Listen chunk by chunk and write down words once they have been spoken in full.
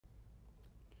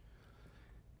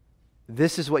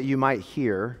this is what you might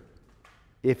hear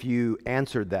if you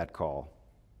answered that call.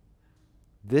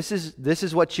 This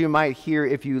is what you might hear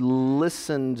if you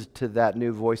listened to that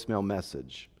new voicemail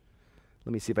message.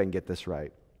 Let me see if I can get this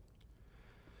right.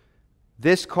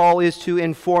 This call is to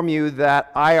inform you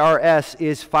that IRS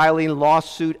is filing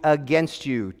lawsuit against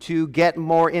you. To get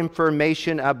more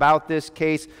information about this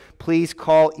case, please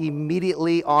call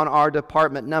immediately on our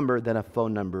department number. Then a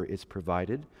phone number is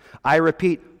provided. I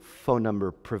repeat, phone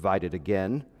number provided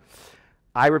again.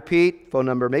 I repeat, phone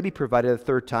number may be provided a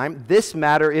third time. This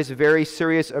matter is a very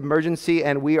serious emergency,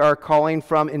 and we are calling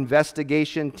from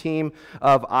investigation team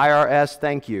of IRS.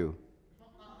 Thank you.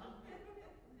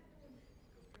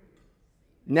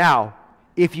 Now,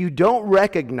 if you don't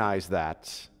recognize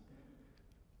that,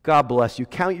 God bless you.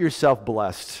 Count yourself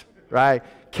blessed, right?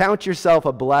 Count yourself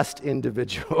a blessed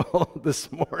individual this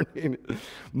morning.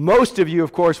 Most of you,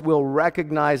 of course, will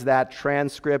recognize that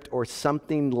transcript or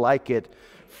something like it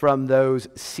from those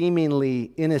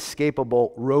seemingly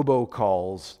inescapable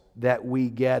robocalls that we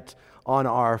get on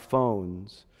our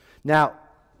phones. Now,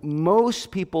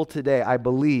 most people today, I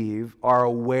believe, are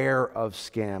aware of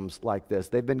scams like this.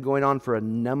 They've been going on for a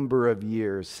number of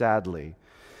years, sadly.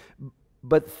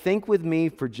 But think with me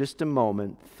for just a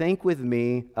moment. Think with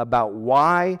me about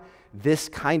why this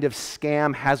kind of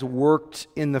scam has worked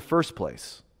in the first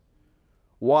place.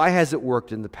 Why has it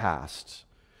worked in the past?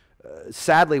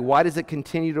 Sadly, why does it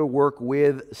continue to work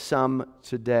with some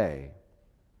today?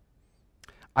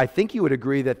 I think you would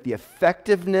agree that the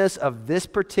effectiveness of this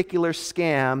particular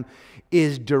scam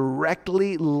is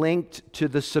directly linked to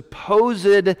the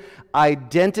supposed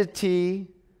identity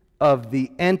of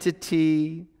the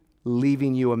entity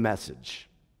leaving you a message.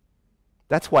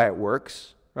 That's why it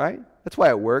works, right? That's why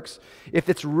it works. If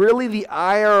it's really the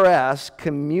IRS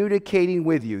communicating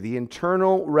with you, the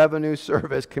Internal Revenue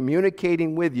Service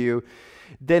communicating with you,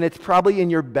 then it's probably in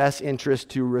your best interest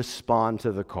to respond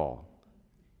to the call.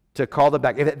 To call them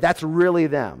back. If that's really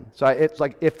them. So it's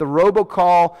like if the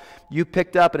robocall you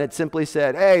picked up and it simply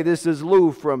said, "Hey, this is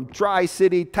Lou from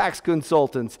Tri-City Tax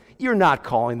Consultants." You're not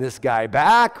calling this guy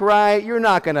back, right? You're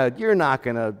not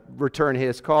gonna return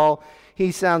his call.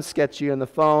 He sounds sketchy on the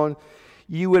phone.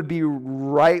 You would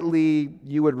rightly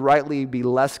be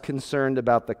less concerned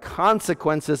about the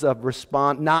consequences of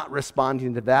not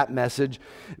responding to that message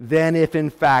than if in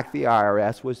fact the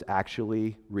IRS was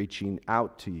actually reaching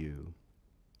out to you.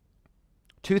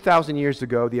 2,000 years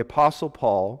ago, the Apostle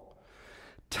Paul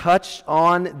touched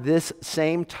on this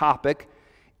same topic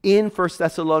in 1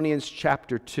 Thessalonians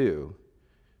chapter 2.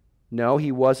 No,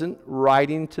 he wasn't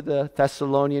writing to the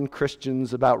Thessalonian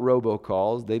Christians about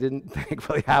robocalls. They didn't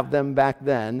thankfully have them back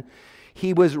then.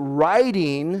 He was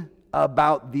writing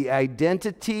about the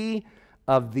identity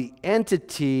of the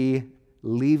entity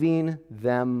leaving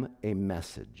them a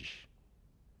message.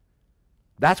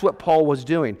 That's what Paul was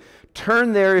doing.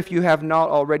 Turn there if you have not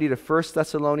already to 1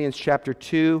 Thessalonians chapter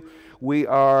 2. We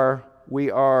are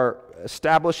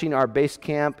establishing our base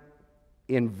camp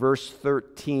in verse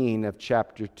 13 of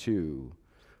chapter 2.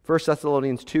 1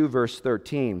 Thessalonians 2, verse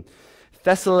 13.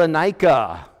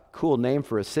 Thessalonica, cool name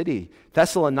for a city.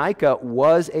 Thessalonica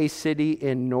was a city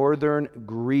in northern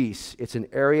Greece. It's an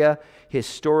area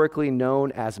historically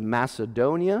known as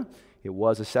Macedonia. It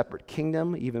was a separate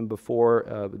kingdom even before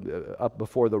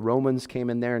the Romans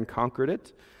came in there and conquered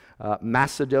it.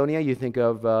 Macedonia, you think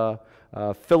of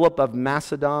Philip of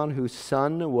Macedon, whose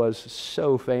son was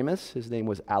so famous. His name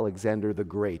was Alexander the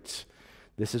Great.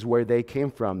 This is where they came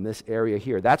from, this area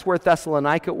here. That's where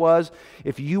Thessalonica was.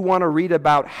 If you want to read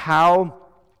about how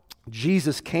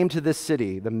Jesus came to this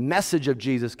city, the message of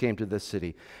Jesus came to this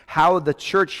city, how the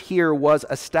church here was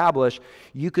established,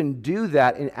 you can do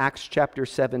that in Acts chapter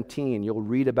 17. You'll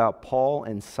read about Paul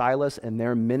and Silas and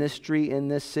their ministry in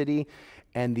this city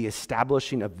and the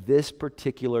establishing of this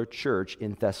particular church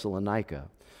in Thessalonica.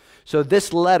 So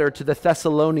this letter to the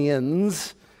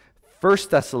Thessalonians, 1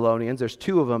 Thessalonians, there's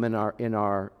two of them in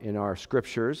our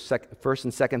scriptures, 1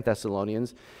 and 2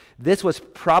 Thessalonians. This was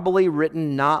probably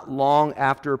written not long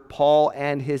after Paul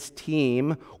and his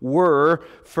team were,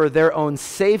 for their own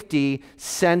safety,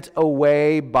 sent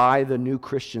away by the new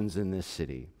Christians in this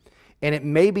city. And it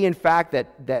may be, in fact,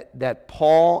 that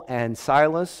Paul and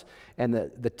Silas and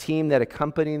the team that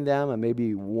accompanied them, and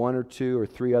maybe one or two or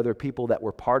three other people that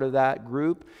were part of that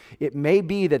group, it may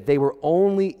be that they were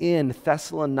only in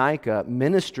Thessalonica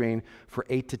ministering for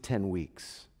 8 to 10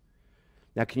 weeks.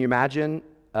 Now, can you imagine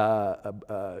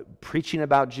preaching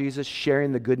about Jesus,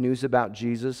 sharing the good news about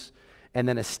Jesus, and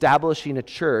then establishing a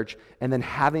church, and then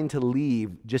having to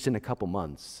leave just in a couple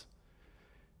months?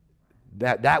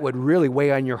 That would really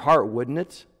weigh on your heart, wouldn't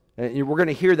it? And we're going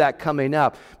to hear that coming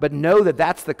up. But know that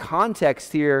that's the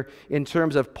context here in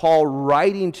terms of Paul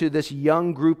writing to this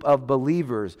young group of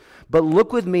believers. But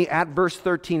look with me at verse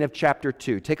 13 of chapter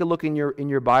 2. Take a look in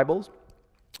your Bibles.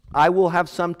 I will have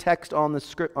some text on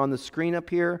the screen up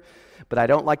here, but I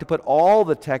don't like to put all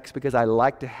the text because I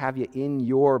like to have you in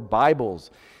your Bibles.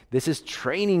 This is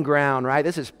training ground, right?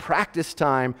 This is practice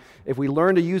time. If we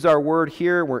learn to use our word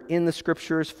here, we're in the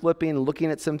scriptures, flipping, looking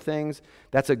at some things.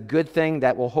 That's a good thing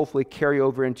that will hopefully carry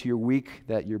over into your week,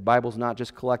 that your Bible's not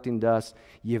just collecting dust.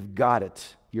 You've got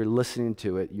it. You're listening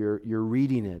to it. You're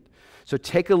reading it. So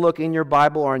take a look in your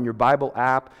Bible or on your Bible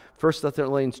app, 1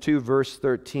 Thessalonians 2, verse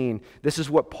 13. This is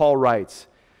what Paul writes.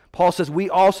 Paul says, "We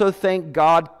also thank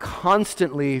God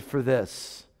constantly for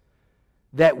this,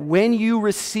 that when you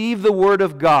receive the word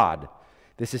of God,"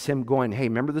 this is him going, hey,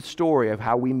 remember the story of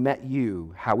how we met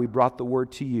you, how we brought the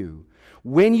word to you.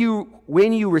 When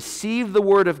you receive the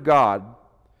word of God,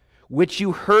 which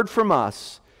you heard from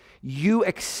us, you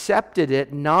accepted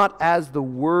it not as the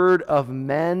word of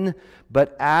men,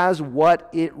 but as what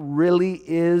it really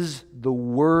is, the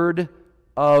word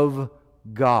of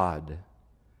God,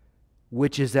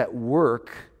 which is at work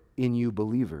in you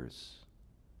believers.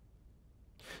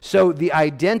 So the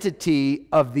identity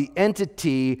of the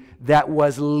entity that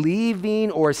was leaving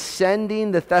or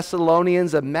sending the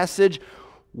Thessalonians a message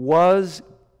was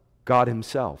God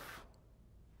himself.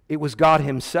 It was God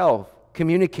himself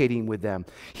communicating with them.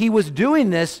 He was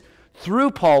doing this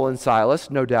through Paul and Silas,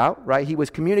 no doubt, right? He was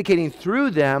communicating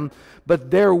through them,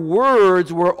 but their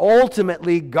words were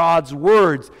ultimately God's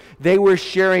words. They were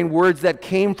sharing words that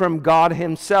came from God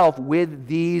himself with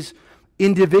these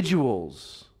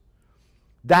individuals.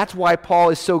 That's why Paul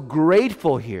is so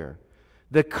grateful here.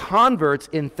 The converts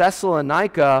in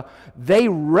Thessalonica, they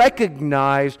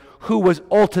recognized who was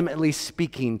ultimately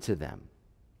speaking to them.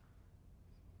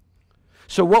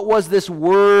 So what was this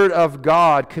word of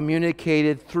God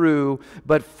communicated through,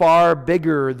 but far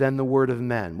bigger than the word of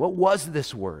men? What was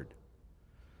this word?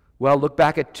 Well, look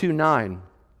back at 2:9,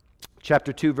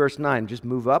 chapter 2, verse 9. Just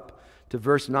move up to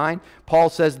verse 9. Paul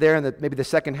says there in maybe the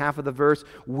second half of the verse,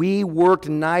 "We worked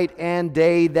night and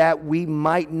day that we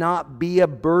might not be a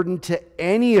burden to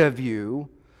any of you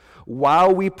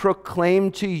while we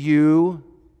proclaim to you"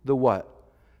 the what?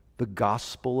 The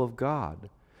gospel of God.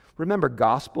 Remember,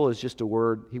 gospel is just a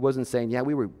word. He wasn't saying, yeah,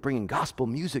 we were bringing gospel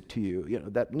music to you.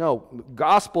 No,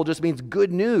 gospel just means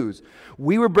good news.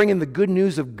 We were bringing the good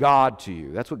news of God to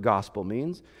you. That's what gospel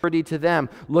means. To them.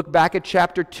 Look back at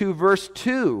chapter 2, verse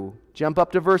 2. Jump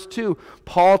up to verse 2.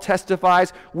 Paul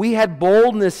testifies, "We had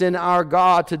boldness in our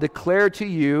God to declare to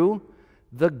you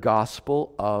the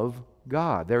gospel of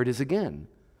God." There it is again.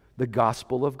 The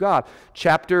gospel of God.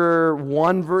 Chapter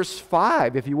 1, verse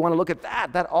 5, if you want to look at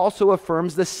that, that also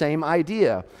affirms the same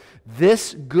idea.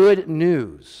 This good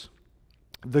news,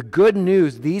 the good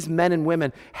news these men and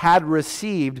women had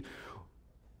received,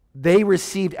 they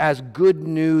received as good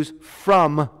news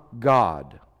from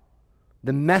God.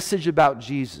 The message about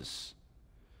Jesus.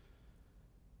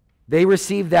 They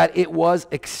received that it was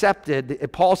accepted.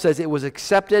 Paul says it was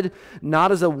accepted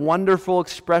not as a wonderful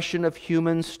expression of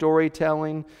human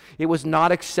storytelling. It was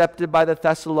not accepted by the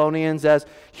Thessalonians as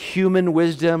human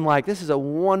wisdom, like this is a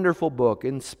wonderful book,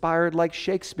 inspired like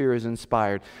Shakespeare is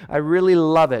inspired. I really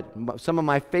love it. Some of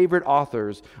my favorite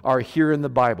authors are here in the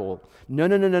Bible.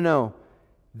 No.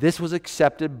 This was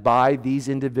accepted by these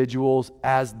individuals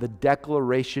as the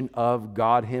declaration of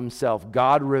God himself,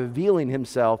 God revealing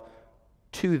himself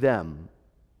to them.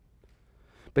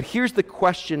 But here's the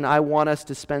question I want us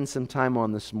to spend some time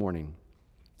on this morning.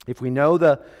 If we know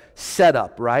the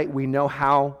setup, right? We know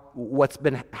what's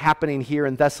been happening here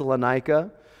in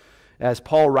Thessalonica, as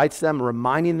Paul writes them,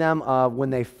 reminding them of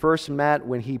when they first met,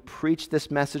 when he preached this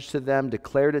message to them,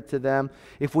 declared it to them.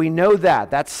 If we know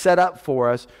that's set up for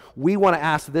us, we want to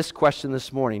ask this question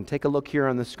this morning. Take a look here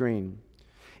on the screen.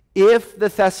 If the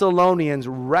Thessalonians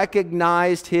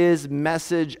recognized his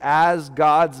message as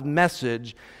God's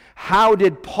message, how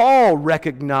did Paul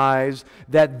recognize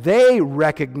that they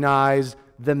recognize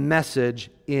the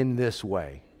message in this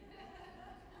way?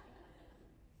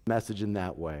 Message in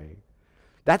that way.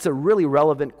 That's a really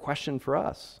relevant question for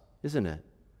us, isn't it?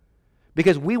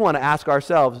 Because we want to ask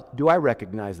ourselves, do I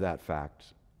recognize that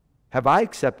fact? Have I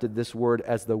accepted this word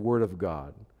as the word of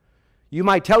God? You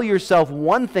might tell yourself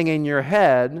one thing in your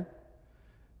head,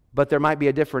 but there might be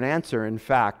a different answer, in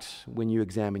fact, when you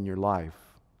examine your life.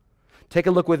 Take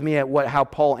a look with me at how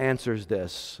Paul answers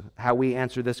this, how we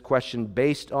answer this question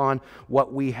based on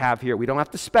what we have here. We don't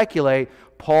have to speculate.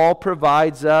 Paul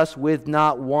provides us with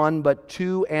not one but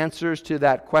two answers to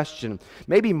that question.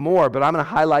 Maybe more, but I'm going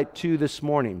to highlight two this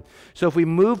morning. So if we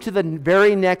move to the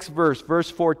very next verse,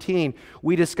 verse 14,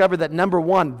 we discover that number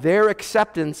one, their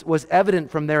acceptance was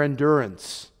evident from their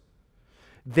endurance.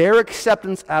 Their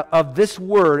acceptance of this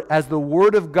word as the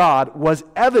word of God was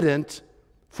evident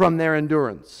from their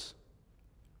endurance.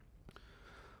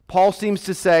 Paul seems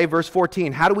to say, verse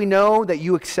 14, how do we know that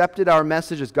you accepted our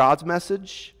message as God's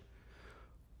message?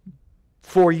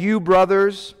 For you,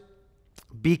 brothers,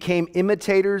 became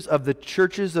imitators of the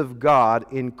churches of God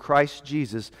in Christ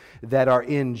Jesus that are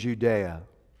in Judea.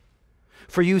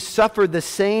 For you suffered the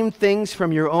same things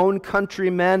from your own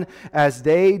countrymen as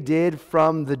they did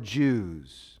from the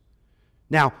Jews.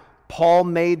 Now, Paul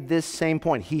made this same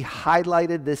point. He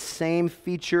highlighted this same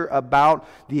feature about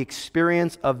the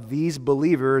experience of these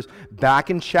believers back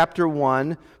in chapter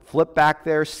 1. Flip back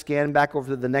there, scan back over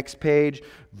to the next page.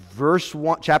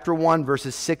 Chapter 1,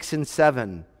 verses 6 and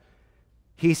 7.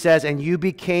 He says, and you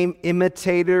became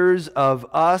imitators of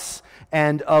us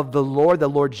and of the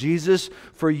Lord Jesus,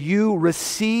 for you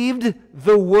received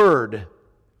the word.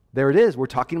 There it is. We're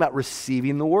talking about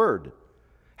receiving the word.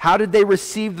 How did they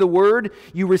receive the word?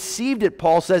 You received it,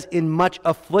 Paul says, in much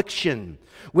affliction,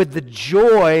 with the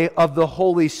joy of the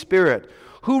Holy Spirit.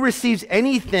 Who receives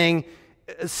anything,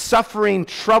 suffering,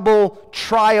 trouble,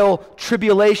 trial,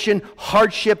 tribulation,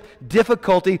 hardship,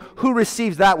 difficulty, who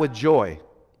receives that with joy?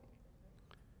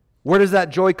 Where does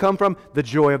that joy come from? The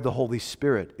joy of the Holy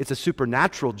Spirit. It's a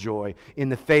supernatural joy in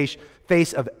the face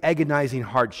of agonizing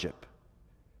hardship.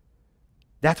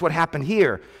 That's what happened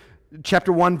here.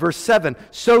 Chapter 1, verse 7,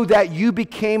 so that you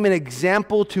became an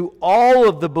example to all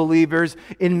of the believers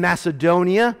in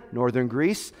Macedonia, northern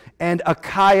Greece, and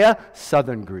Achaia,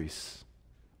 southern Greece.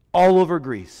 All over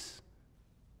Greece.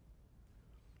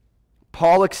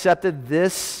 Paul accepted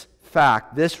this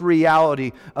fact, this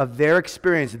reality of their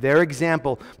experience, their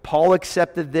example. Paul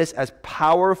accepted this as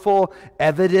powerful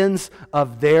evidence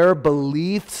of their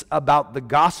beliefs about the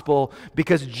gospel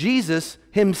because Jesus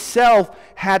himself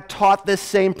had taught this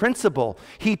same principle.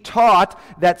 He taught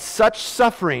that such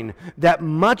suffering, that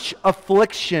much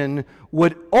affliction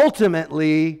would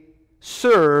ultimately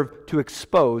serve to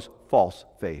expose false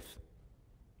faith.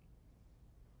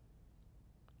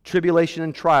 Tribulation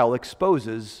and trial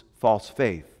exposes false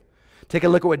faith. Take a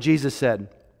look at what Jesus said.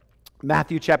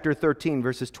 Matthew chapter 13,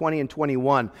 verses 20 and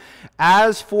 21.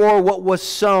 As for what was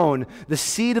sown, the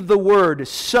seed of the word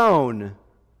sown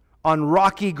on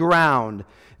rocky ground,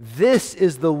 this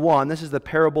is the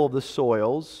parable of the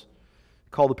soils.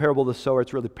 Called the parable of the sower.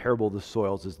 It's really parable of the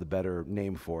soils is the better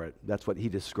name for it. That's what he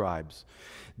describes.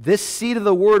 This seed of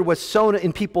the word was sown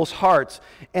in people's hearts.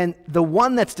 And the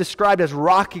one that's described as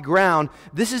rocky ground,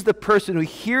 this is the person who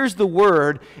hears the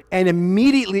word and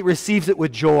immediately receives it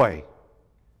with joy.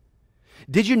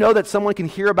 Did you know that someone can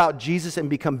hear about Jesus and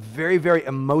become very, very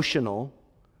emotional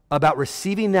about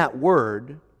receiving that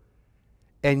word,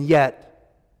 and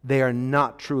yet they are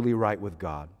not truly right with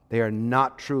God? They are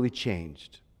not truly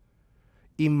changed.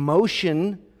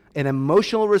 Emotion, an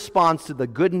emotional response to the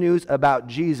good news about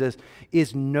Jesus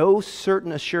is no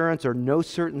certain assurance or no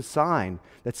certain sign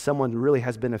that someone really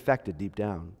has been affected deep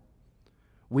down.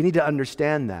 We need to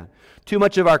understand that. Too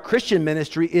much of our Christian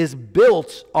ministry is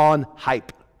built on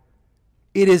hype.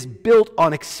 It is built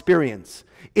on experience.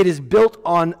 It is built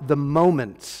on the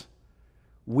moment.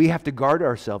 We have to guard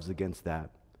ourselves against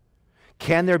that.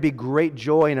 Can there be great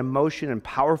joy and emotion and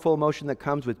powerful emotion that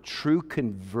comes with true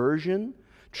conversion,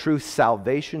 true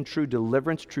salvation, true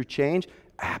deliverance, true change?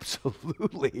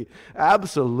 Absolutely.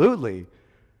 Absolutely.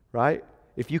 Right?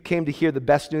 If you came to hear the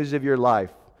best news of your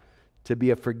life, to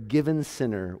be a forgiven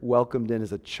sinner welcomed in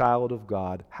as a child of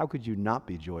God, how could you not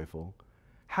be joyful?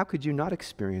 How could you not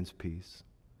experience peace?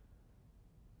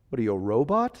 What are you, a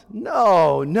robot?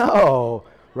 No.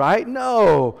 Right?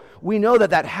 No. We know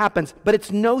that that happens, but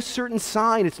it's no certain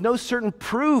sign, it's no certain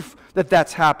proof that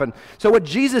that's happened. So what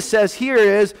Jesus says here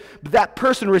is that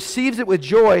person receives it with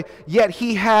joy, yet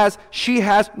she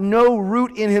has no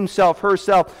root in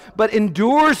herself, but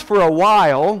endures for a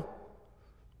while,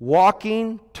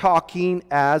 walking, talking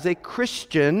as a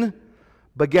Christian.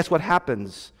 But guess what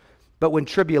happens? But when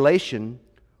tribulation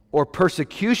or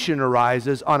persecution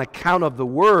arises on account of the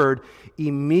word,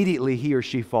 immediately he or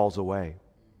she falls away.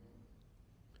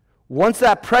 Once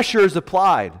that pressure is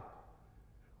applied,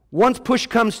 once push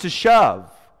comes to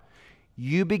shove,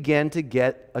 you begin to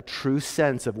get a true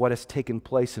sense of what has taken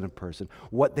place in a person,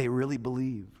 what they really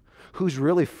believe, who's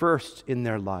really first in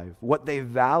their life, what they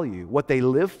value, what they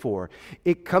live for.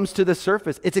 It comes to the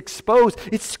surface. It's exposed.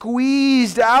 It's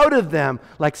squeezed out of them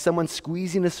like someone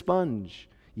squeezing a sponge.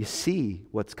 You see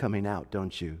what's coming out,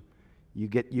 don't you? You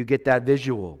get that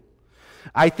visual.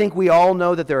 I think we all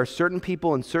know that there are certain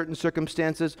people in certain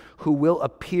circumstances who will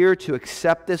appear to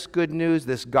accept this good news,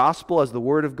 this gospel, as the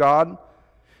Word of God.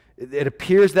 It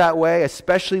appears that way,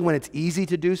 especially when it's easy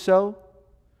to do so.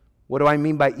 What do I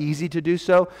mean by easy to do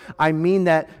so? I mean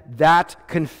that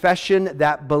confession,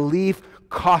 that belief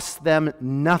costs them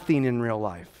nothing in real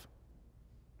life.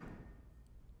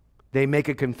 They make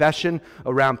a confession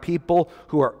around people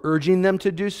who are urging them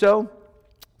to do so.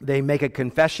 They make a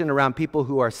confession around people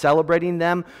who are celebrating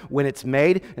them when it's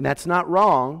made, and that's not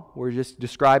wrong. We're just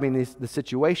describing the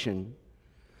situation.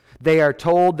 They are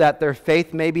told that their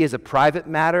faith maybe is a private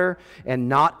matter and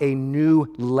not a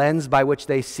new lens by which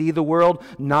they see the world,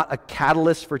 not a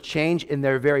catalyst for change in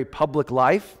their very public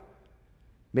life.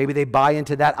 Maybe they buy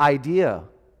into that idea.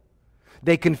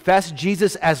 They confess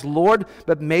Jesus as Lord,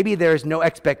 but maybe there is no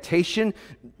expectation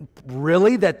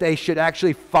really that they should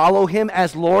actually follow Him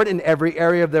as Lord in every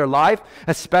area of their life,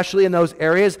 especially in those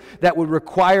areas that would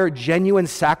require genuine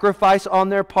sacrifice on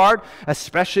their part,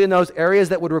 especially in those areas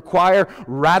that would require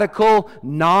radical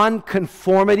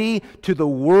non-conformity to the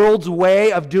world's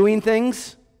way of doing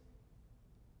things.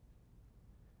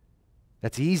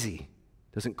 That's easy.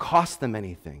 Doesn't cost them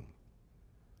anything.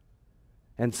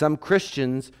 And some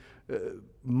Christians,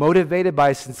 motivated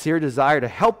by a sincere desire to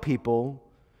help people,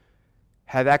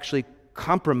 have actually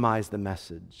compromised the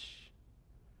message.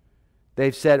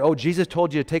 They've said, oh, Jesus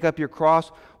told you to take up your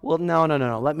cross. Well, no.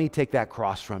 Let me take that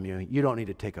cross from you. You don't need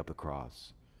to take up a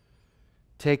cross.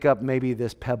 Take up maybe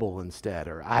this pebble instead,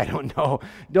 or I don't know.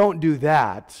 Don't do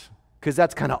that, because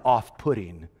that's kind of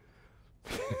off-putting.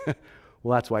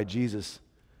 Well, that's why Jesus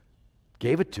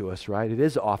gave it to us, right? It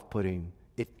is off-putting.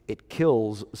 It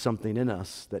kills something in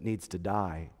us that needs to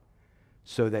die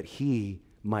so that He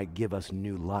might give us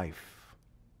new life.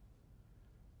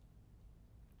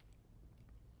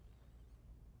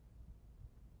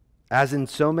 As in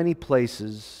so many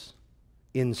places,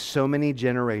 in so many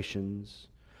generations,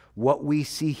 what we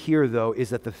see here, though, is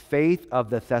that the faith of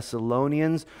the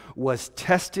Thessalonians was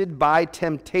tested by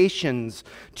temptations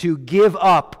to give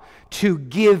up, to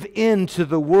give in to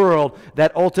the world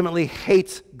that ultimately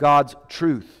hates God's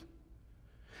truth.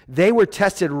 They were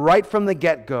tested right from the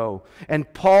get-go,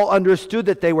 and Paul understood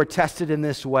that they were tested in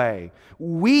this way.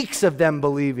 Weeks of them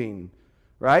believing,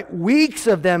 right? Weeks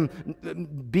of them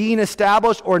being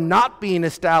established or not being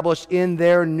established in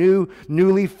their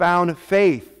newly found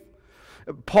faith.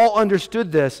 Paul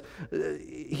understood this.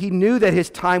 He knew that his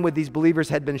time with these believers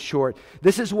had been short.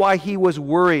 This is why he was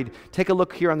worried. Take a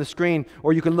look here on the screen,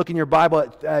 or you can look in your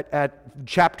Bible at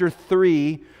chapter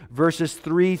 3, verses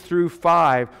 3 through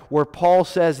 5, where Paul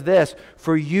says this,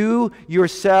 "For you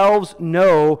yourselves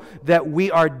know that we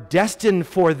are destined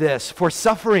for this, for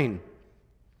suffering."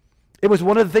 It was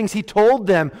one of the things he told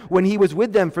them when he was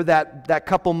with them for that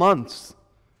couple months.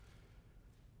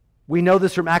 We know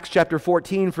this from Acts chapter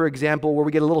 14, for example, where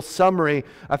we get a little summary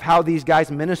of how these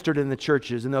guys ministered in the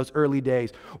churches in those early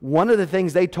days. One of the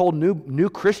things they told new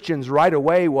Christians right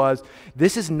away was,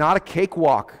 this is not a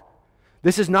cakewalk.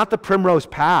 This is not the primrose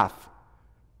path,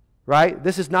 right?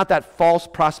 This is not that false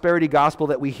prosperity gospel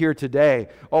that we hear today.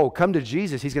 Oh, come to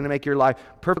Jesus. He's going to make your life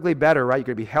perfectly better, right? You're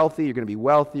going to be healthy. You're going to be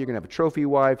wealthy. You're going to have a trophy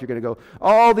wife. You're going to go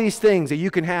all these things that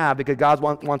you can have because God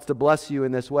wants to bless you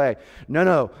in this way.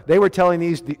 No. They were telling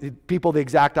these people the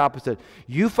exact opposite.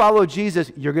 You follow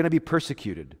Jesus, you're going to be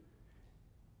persecuted.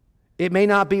 It may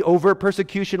not be overt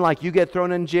persecution like you get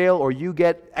thrown in jail or you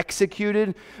get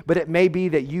executed, but it may be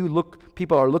that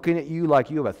people are looking at you like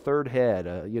you have a third head,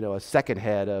 a second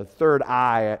head, a third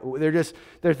eye.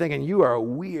 They're thinking, you are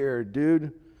weird,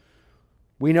 dude.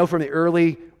 We know from the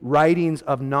early writings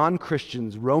of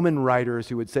non-Christians, Roman writers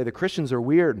who would say the Christians are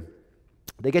weird.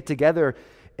 They get together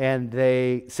and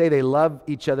they say they love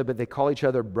each other, but they call each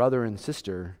other brother and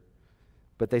sister.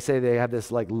 But they say they have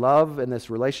this like love and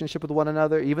this relationship with one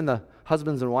another. Even the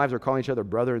husbands and wives are calling each other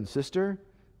brother and sister.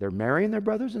 They're marrying their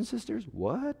brothers and sisters?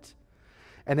 What?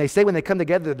 And they say when they come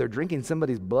together, they're drinking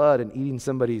somebody's blood and eating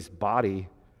somebody's body.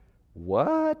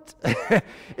 What?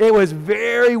 It was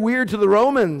very weird to the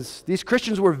Romans. These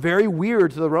Christians were very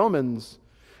weird to the Romans.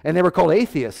 And they were called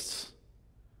atheists.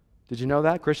 Did you know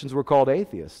that? Christians were called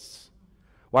atheists.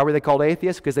 Why were they called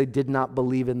atheists? Because they did not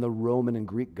believe in the Roman and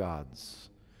Greek gods.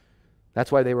 That's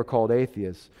why they were called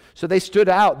atheists. So they stood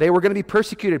out. They were going to be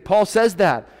persecuted. Paul says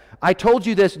that. I told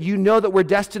you this. You know that we're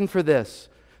destined for this.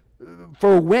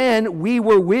 For when we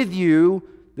were with you,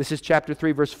 This is chapter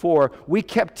 3, verse 4. We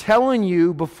kept telling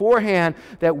you beforehand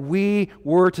that we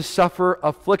were to suffer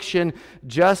affliction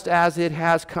just as it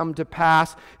has come to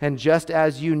pass, and just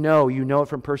as you know it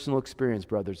from personal experience,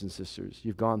 brothers and sisters.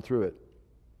 You've gone through it.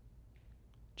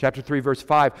 Chapter 3, verse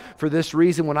 5, for this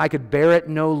reason, when I could bear it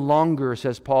no longer,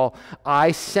 says Paul,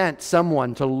 I sent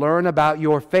someone to learn about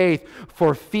your faith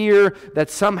for fear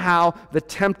that somehow the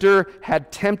tempter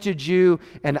had tempted you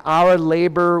and our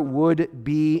labor would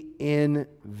be in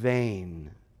vain.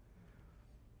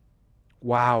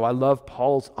 Wow, I love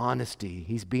Paul's honesty.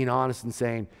 He's being honest and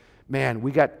saying, man,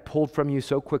 we got pulled from you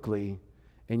so quickly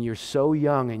and you're so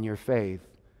young in your faith.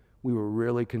 We were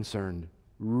really concerned,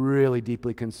 really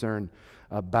deeply concerned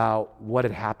about what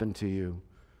had happened to you,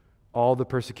 all the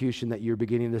persecution that you're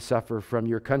beginning to suffer from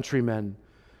your countrymen.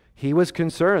 He was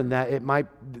concerned that it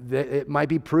might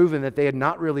be proven that they had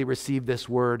not really received this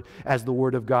word as the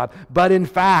word of God. But in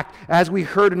fact, as we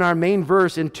heard in our main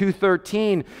verse in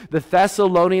 2:13, the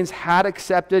Thessalonians had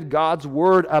accepted God's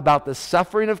word about the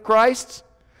suffering of Christ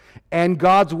and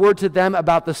God's word to them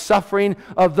about the suffering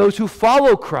of those who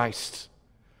follow Christ.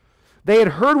 They had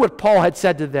heard what Paul had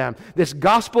said to them, this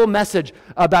gospel message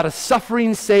about a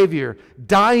suffering Savior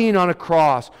dying on a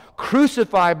cross,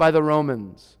 crucified by the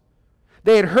Romans.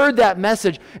 They had heard that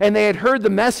message, and they had heard the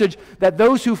message that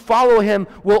those who follow him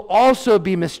will also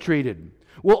be mistreated,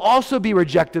 will also be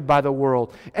rejected by the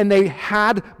world. And they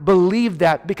had believed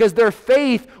that because their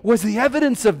faith was the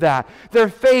evidence of that, their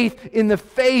faith in the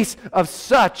face of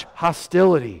such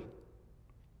hostility.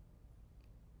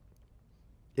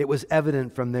 It was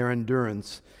evident from their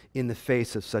endurance in the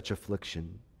face of such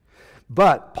affliction.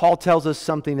 But Paul tells us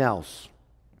something else.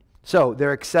 So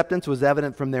their acceptance was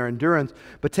evident from their endurance,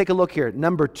 but take a look here.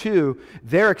 Number 2,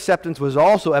 their acceptance was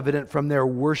also evident from their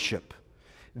worship.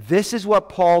 This is what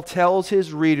Paul tells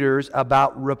his readers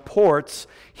about reports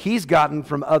he's gotten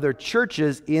from other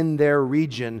churches in their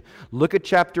region. Look at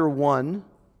chapter 1,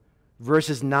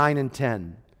 verses 9 and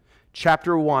 10.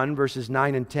 Chapter 1, verses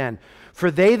 9 and 10. For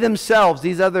they themselves,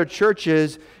 these other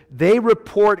churches, they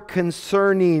report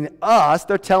concerning us,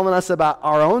 they're telling us about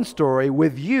our own story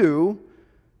with you,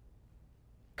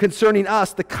 concerning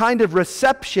us, the kind of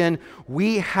reception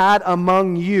we had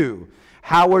among you.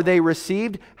 How were they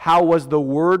received? How was the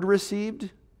word received?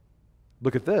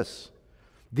 Look at this.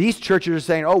 These churches are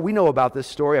saying, oh, we know about this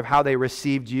story of how they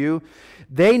received you.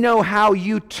 They know how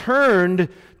you turned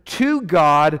to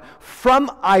God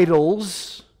from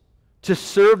idols to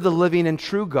serve the living and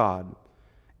true God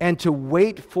and to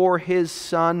wait for his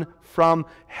Son from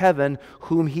heaven,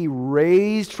 whom he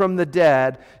raised from the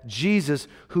dead, Jesus,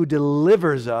 who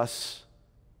delivers us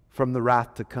from the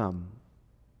wrath to come.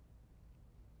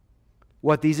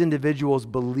 What these individuals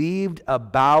believed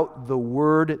about the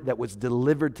word that was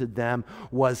delivered to them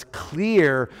was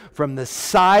clear from the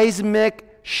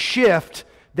seismic shift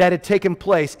that had taken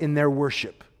place in their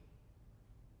worship.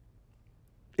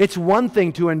 It's one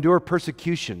thing to endure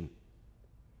persecution.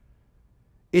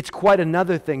 It's quite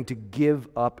another thing to give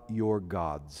up your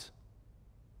gods.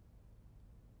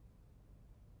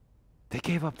 They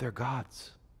gave up their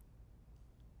gods.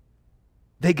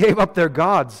 They gave up their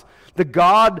gods. The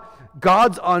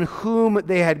gods on whom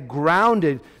they had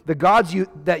grounded, the gods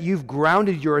that you've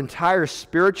grounded your entire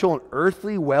spiritual and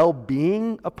earthly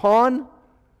well-being upon,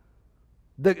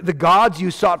 the gods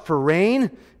you sought for rain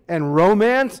and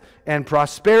romance and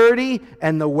prosperity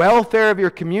and the welfare of your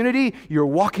community, you're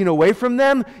walking away from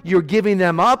them, you're giving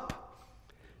them up.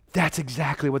 That's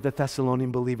exactly what the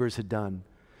Thessalonian believers had done.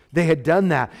 They had done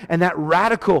that. And that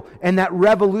radical and that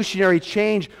revolutionary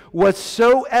change was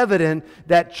so evident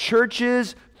that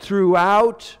churches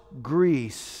throughout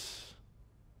Greece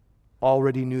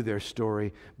already knew their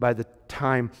story by the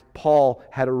time Paul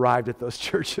had arrived at those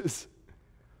churches.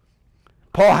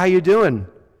 Paul, how you doing?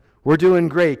 We're doing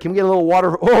great. Can we get a little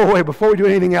water? Oh, wait, before we do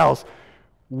anything else,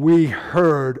 we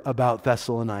heard about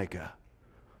Thessalonica.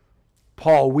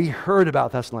 Paul, we heard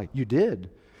about Thessalonica. You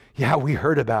did? Yeah, we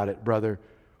heard about it, brother.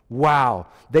 Wow,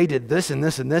 they did this and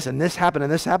this and this and this happened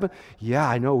and this happened. Yeah,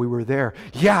 I know, we were there.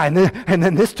 Yeah, and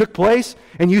then this took place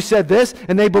and you said this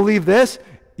and they believed this.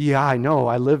 Yeah, I know,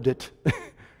 I lived it.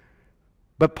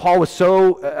 But Paul was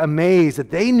so amazed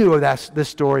that they knew of this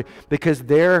story because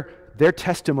their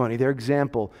testimony, their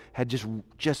example had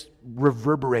just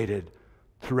reverberated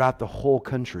throughout the whole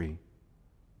country.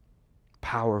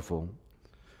 Powerful.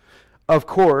 Of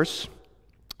course,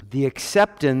 the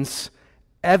acceptance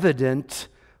evident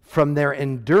from their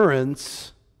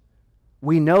endurance,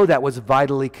 we know that was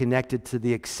vitally connected to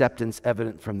the acceptance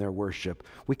evident from their worship.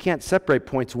 We can't separate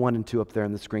points 1 and 2 up there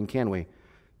on the screen, can we?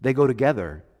 They go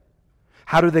together.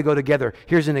 How do they go together?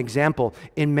 Here's an example.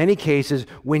 In many cases,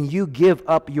 when you give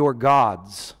up your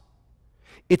gods,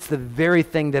 it's the very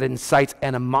thing that incites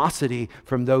animosity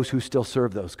from those who still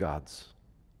serve those gods.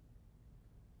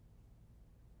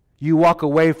 You walk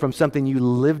away from something you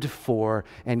lived for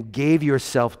and gave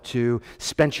yourself to,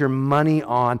 spent your money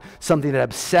on, something that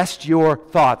obsessed your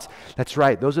thoughts. That's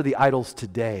right, those are the idols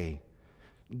today.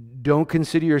 Don't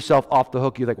consider yourself off the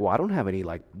hook. You're like, well, I don't have any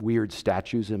like weird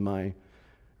statues in my,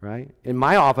 right? In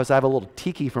my office, I have a little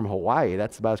tiki from Hawaii.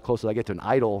 That's about as close as I get to an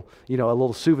idol, a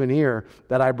little souvenir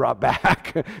that I brought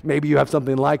back. Maybe you have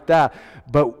something like that.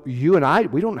 But you and I,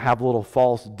 we don't have little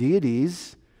false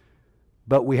deities.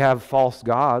 But we have false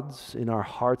gods in our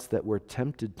hearts that we're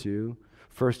tempted to.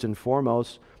 First and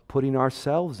foremost, putting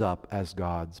ourselves up as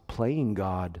gods, playing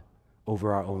God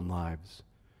over our own lives.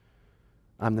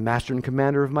 I'm the master and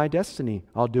commander of my destiny.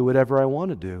 I'll do whatever I want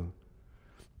to do.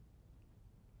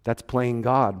 That's playing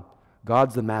God.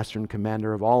 God's the master and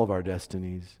commander of all of our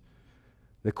destinies.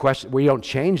 The question, we don't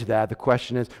change that. The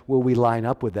question is, will we line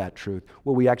up with that truth?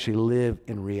 Will we actually live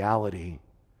in reality?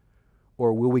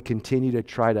 Or will we continue to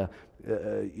try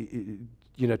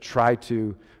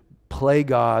to play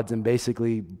gods and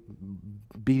basically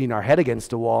beating our head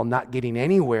against a wall, not getting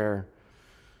anywhere,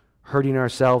 hurting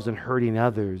ourselves and hurting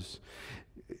others?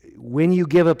 When you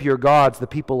give up your gods, the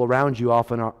people around you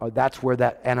often are, that's where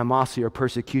that animosity or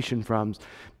persecution comes.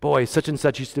 Boy, such and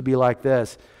such used to be like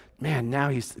this. Man, now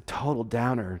he's a total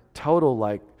downer, total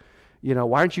like,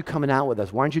 why aren't you coming out with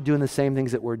us? Why aren't you doing the same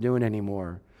things that we're doing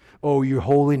anymore? Oh, you're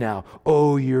holy now.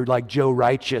 Oh, you're like Joe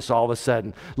Righteous all of a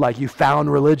sudden. Like you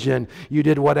found religion. You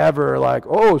did whatever. Like,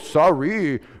 oh,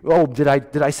 sorry. Oh, did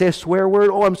I say a swear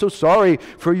word? Oh, I'm so sorry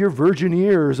for your virgin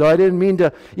ears. Oh, I didn't mean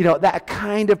to, that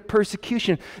kind of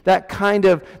persecution, that kind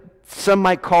of, some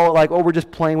might call it like, oh, we're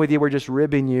just playing with you. We're just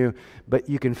ribbing you. But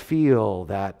you can feel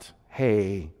that,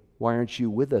 hey, why aren't you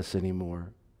with us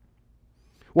anymore?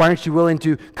 Why aren't you willing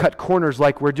to cut corners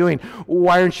like we're doing?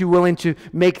 Why aren't you willing to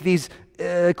make these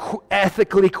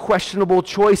ethically questionable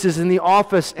choices in the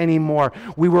office anymore?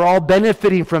 We were all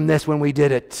benefiting from this when we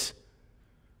did it.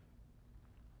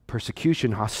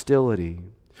 Persecution, hostility.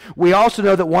 We also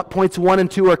know that points 1 and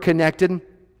 2 are connected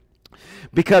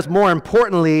because, more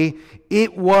importantly,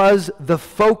 it was the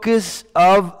focus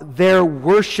of their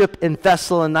worship in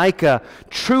Thessalonica,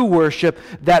 true worship,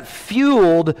 that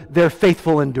fueled their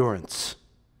faithful endurance.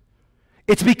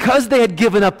 It's because they had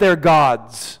given up their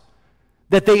gods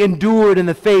that they endured in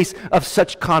the face of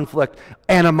such conflict,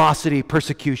 animosity,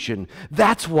 persecution.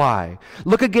 That's why.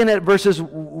 Look again at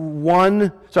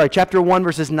chapter 1,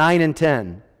 verses 9 and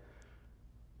 10.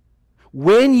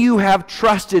 When you have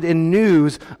trusted in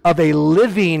news of a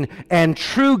living and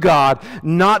true God,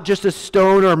 not just a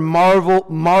stone or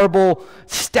marble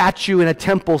statue in a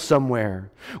temple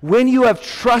somewhere. When you have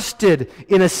trusted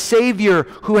in a Savior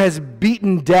who has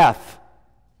beaten death.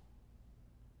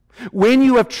 When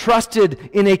you have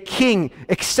trusted in a king,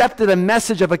 accepted a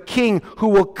message of a king who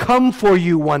will come for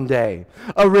you one day,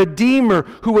 a Redeemer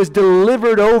who was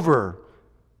delivered over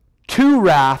to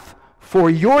wrath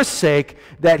for your sake,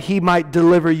 that he might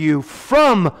deliver you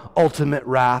from ultimate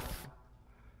wrath.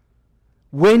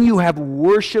 When you have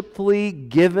worshipfully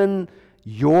given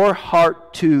your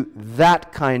heart to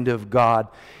that kind of God,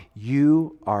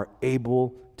 you are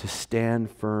able to stand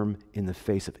firm in the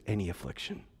face of any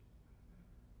affliction.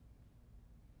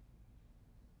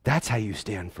 That's how you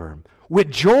stand firm. With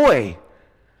joy.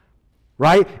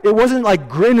 Right? It wasn't like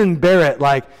grin and bear it,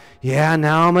 like, yeah,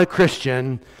 now I'm a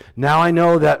Christian. Now I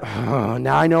know that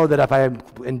if I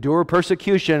endure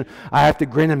persecution, I have to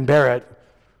grin and bear it.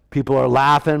 People are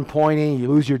laughing, pointing, you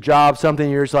lose your job, something,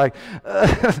 you're just like,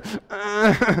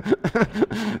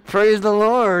 praise the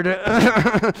Lord.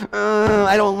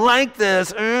 I don't like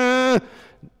this.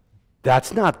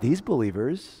 That's not these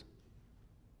believers.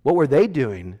 What were they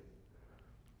doing?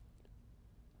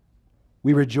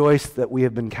 We rejoice that we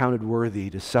have been counted worthy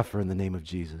to suffer in the name of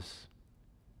Jesus.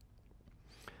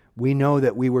 We know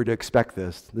that we were to expect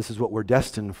this. This is what we're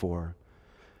destined for.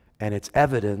 And it's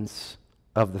evidence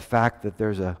of the fact that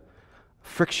there's a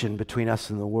friction between us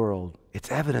and the world.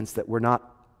 It's evidence that we're not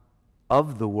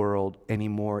of the world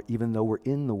anymore, even though we're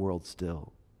in the world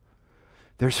still.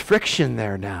 There's friction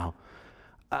there now.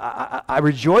 I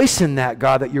rejoice in that,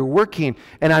 God, that you're working.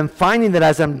 And I'm finding that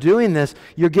as I'm doing this,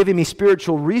 you're giving me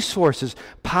spiritual resources,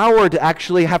 power to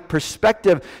actually have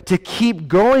perspective, to keep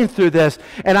going through this.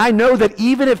 And I know that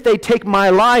even if they take my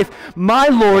life, my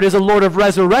Lord is a Lord of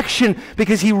resurrection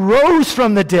because he rose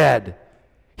from the dead.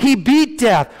 He beat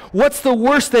death. What's the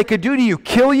worst they could do to you?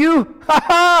 Kill you? Ha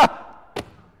ha!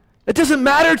 It doesn't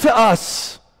matter to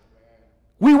us.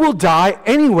 We will die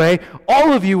anyway.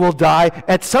 All of you will die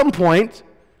at some point.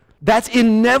 That's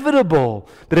inevitable.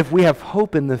 But if we have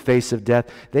hope in the face of death,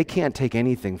 they can't take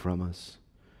anything from us.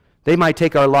 They might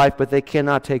take our life, but they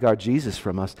cannot take our Jesus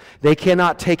from us. They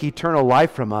cannot take eternal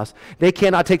life from us. They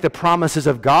cannot take the promises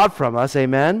of God from us.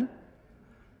 Amen?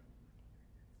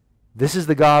 This is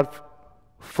the God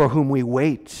for whom we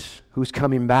wait, who's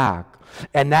coming back.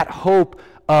 And that hope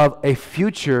of a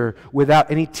future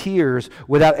without any tears,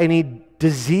 without any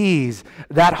disease,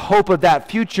 that hope of that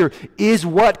future is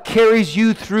what carries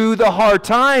you through the hard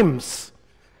times.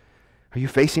 Are you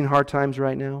facing hard times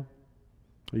right now?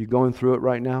 Are you going through it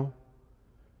right now?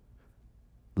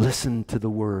 Listen to the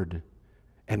word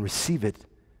and receive it,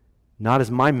 not as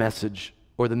my message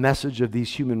or the message of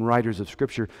these human writers of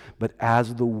Scripture, but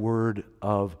as the word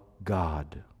of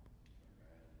God.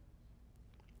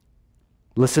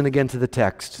 Listen again to the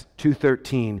text,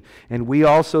 2:13. And we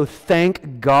also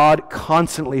thank God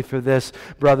constantly for this,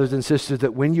 brothers and sisters,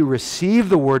 that when you receive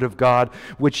the word of God,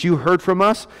 which you heard from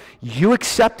us, you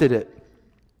accepted it.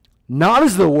 Not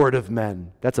as the word of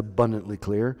men, that's abundantly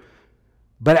clear,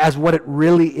 but as what it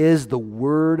really is, the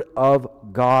word of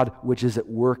God, which is at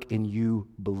work in you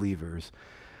believers.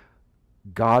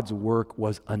 God's word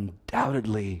was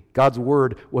undoubtedly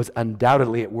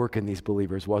at work in these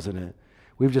believers, wasn't it?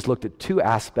 We've just looked at two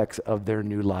aspects of their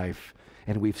new life,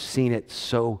 and we've seen it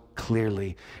so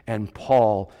clearly. And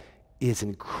Paul is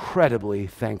incredibly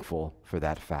thankful for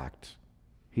that fact.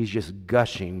 He's just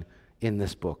gushing in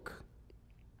this book.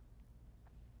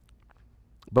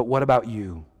 But what about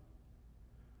you?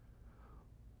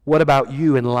 What about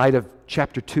you in light of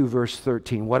chapter 2, verse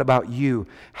 13? What about you?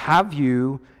 Have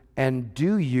you and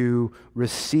do you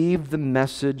receive the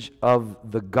message of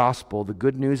the gospel, the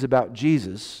good news about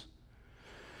Jesus?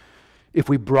 If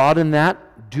we broaden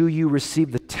that, do you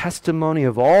receive the testimony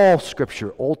of all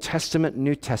Scripture, Old Testament,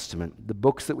 New Testament, the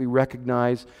books that we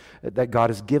recognize that God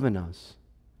has given us?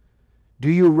 Do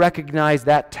you recognize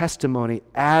that testimony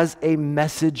as a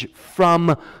message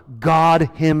from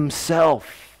God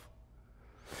Himself?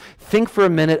 Think for a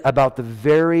minute about the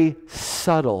very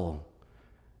subtle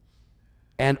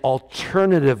and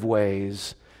alternative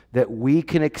ways that we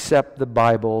can accept the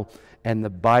Bible and the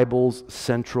Bible's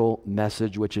central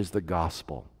message, which is the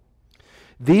gospel.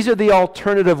 These are the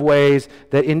alternative ways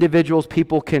that individuals,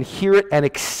 people can hear it and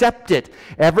accept it.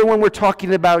 Everyone we're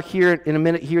talking about here in a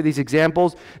minute here, these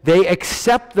examples, they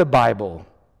accept the Bible.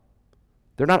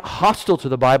 They're not hostile to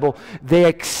the Bible. They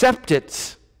accept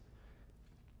it.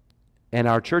 And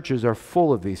our churches are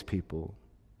full of these people.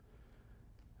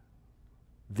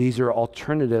 These are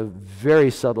alternative,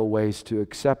 very subtle ways to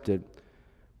accept it,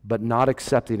 but not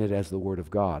accepting it as the Word of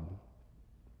God.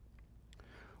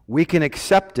 We can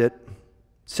accept it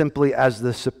simply as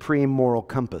the supreme moral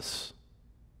compass.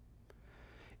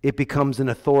 It becomes an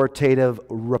authoritative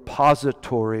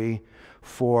repository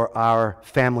for our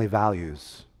family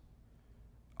values,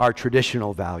 our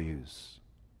traditional values.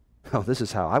 Oh, this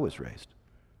is how I was raised.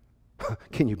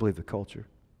 Can you believe the culture?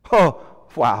 Oh,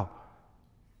 wow.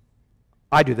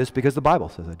 I do this because the Bible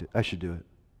says I should do it.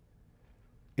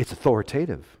 It's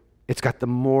authoritative. It's got the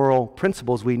moral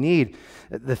principles we need,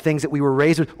 the things that we were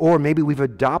raised with, or maybe we've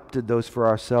adopted those for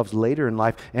ourselves later in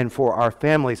life and for our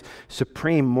families.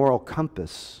 Supreme moral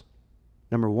compass,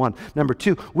 number one. Number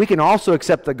two, we can also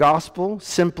accept the gospel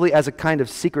simply as a kind of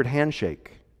secret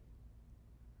handshake,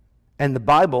 and the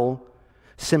Bible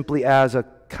simply as a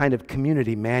kind of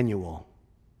community manual.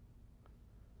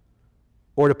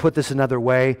 Or to put this another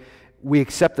way, we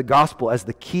accept the gospel as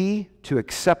the key to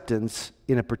acceptance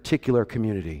in a particular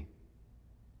community.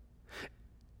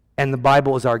 And the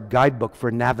Bible is our guidebook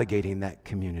for navigating that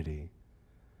community.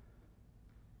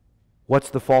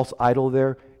 What's the false idol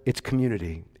there? It's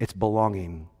community. It's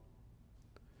belonging.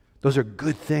 Those are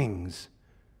good things,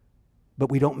 but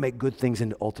we don't make good things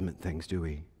into ultimate things, do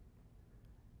we?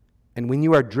 And when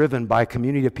you are driven by a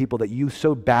community of people that you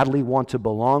so badly want to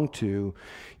belong to,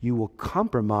 you will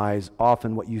compromise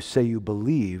often what you say you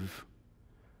believe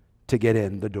to get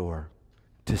in the door,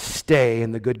 to stay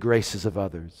in the good graces of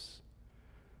others.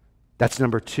 That's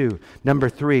number two. Number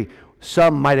three,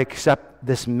 some might accept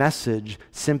this message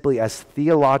simply as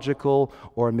theological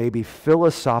or maybe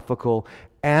philosophical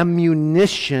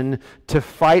ammunition to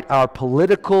fight our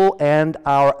political and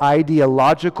our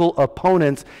ideological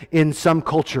opponents in some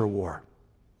culture war.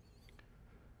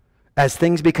 As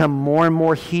things become more and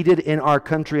more heated in our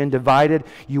country and divided,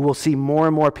 you will see more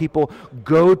and more people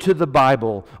go to the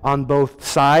Bible on both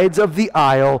sides of the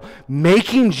aisle,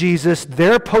 making Jesus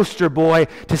their poster boy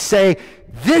to say,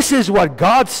 this is what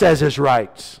God says is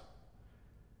right.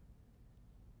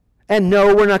 And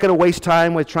no, we're not going to waste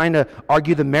time with trying to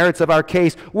argue the merits of our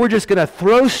case. We're just going to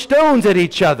throw stones at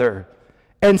each other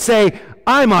and say,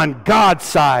 I'm on God's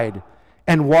side,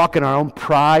 and walk in our own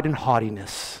pride and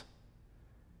haughtiness.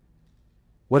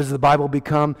 What does the Bible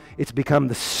become? It's become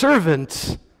the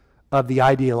servant of the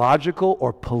ideological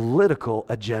or political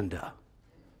agenda.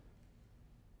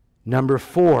 Number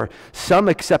 4, some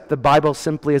accept the Bible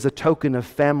simply as a token of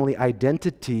family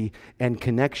identity and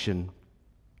connection.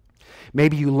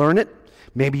 Maybe you learn it,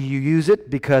 maybe you use it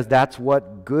because that's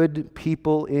what good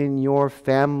people in your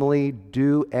family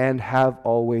do and have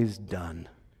always done.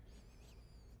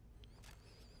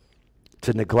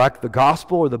 To neglect the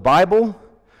gospel or the Bible,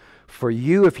 for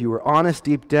you, if you were honest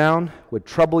deep down, would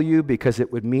trouble you because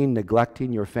it would mean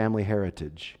neglecting your family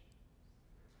heritage.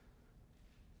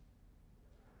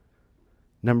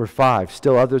 Number 5,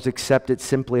 still others accept it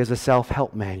simply as a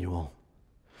self-help manual.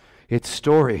 Its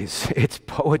stories, its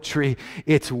poetry,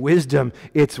 its wisdom,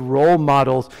 its role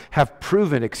models have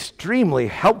proven extremely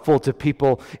helpful to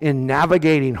people in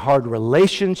navigating hard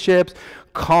relationships,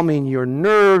 calming your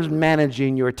nerves,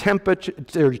 managing your temper,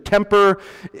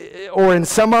 or in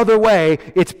some other way,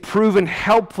 it's proven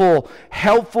helpful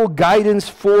guidance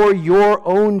for your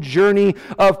own journey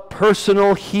of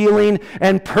personal healing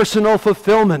and personal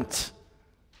fulfillment.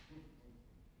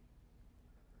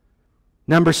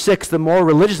 Number 6, the more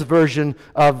religious version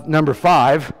of number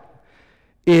 5,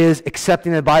 is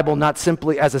accepting the Bible not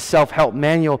simply as a self-help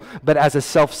manual, but as a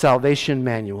self-salvation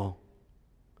manual.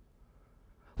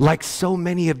 Like so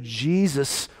many of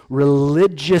Jesus'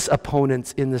 religious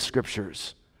opponents in the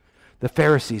Scriptures, the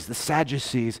Pharisees, the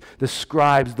Sadducees, the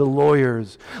scribes, the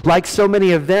lawyers. Like so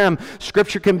many of them,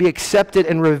 Scripture can be accepted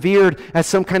and revered as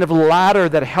some kind of ladder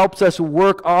that helps us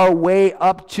work our way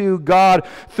up to God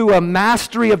through a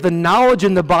mastery of the knowledge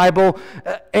in the Bible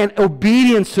and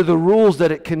obedience to the rules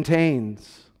that it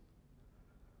contains.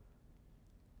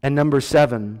 And number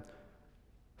 7,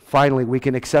 finally, we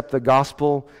can accept the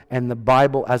gospel and the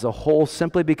Bible as a whole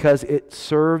simply because it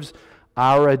serves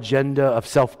our agenda of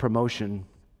self-promotion.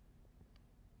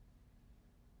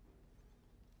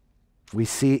 We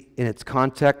see in its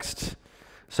content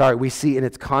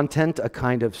a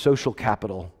kind of social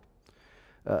capital.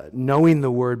 Knowing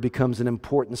the Word becomes an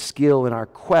important skill in our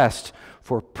quest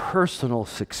for personal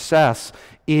success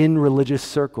in religious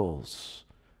circles,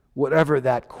 whatever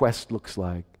that quest looks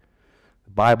like.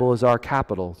 The Bible is our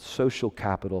capital, social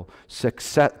capital,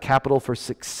 capital for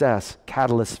success,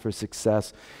 catalyst for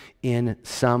success in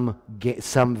some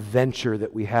venture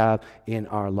that we have in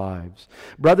our lives.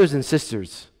 Brothers and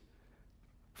sisters,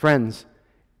 friends,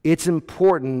 it's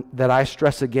important that I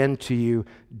stress again to you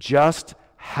just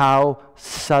how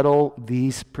subtle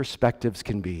these perspectives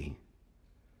can be.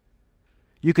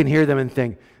 You can hear them and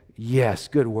think, yes,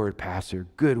 good word, Pastor,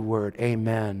 good word,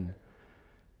 amen.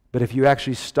 But if you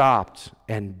actually stopped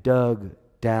and dug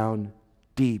down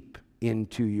deep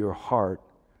into your heart,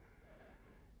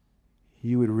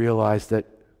 you would realize that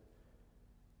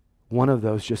one of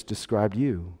those just described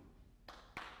you,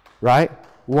 right?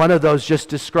 One of those just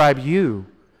describe you.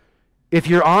 If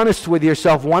you're honest with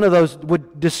yourself, one of those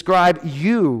would describe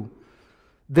you.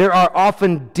 There are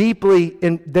often deeply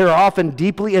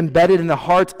embedded in the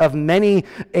heart of many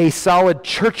a solid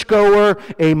churchgoer,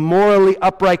 a morally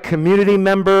upright community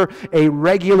member, a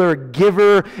regular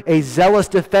giver, a zealous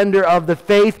defender of the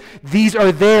faith. These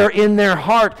are there in their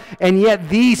heart, and yet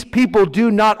these people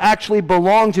do not actually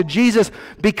belong to Jesus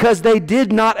because they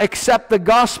did not accept the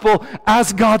gospel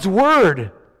as God's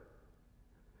word.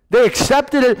 They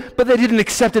accepted it, but they didn't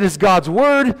accept it as God's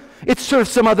word. It served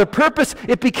some other purpose.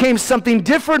 It became something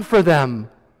different for them.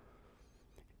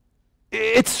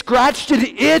 It scratched an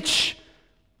itch,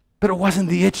 but it wasn't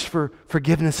the itch for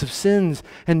forgiveness of sins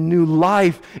and new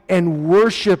life and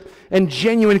worship and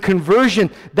genuine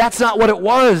conversion. That's not what it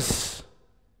was.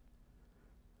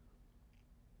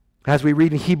 As we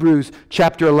read in Hebrews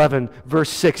chapter 11, verse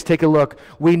 6, take a look.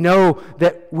 We know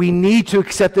that we need to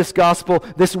accept this gospel,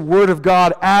 this word of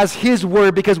God, as His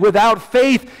word, because without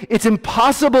faith, it's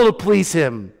impossible to please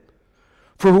Him.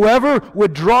 For whoever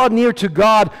would draw near to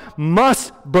God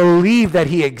must believe that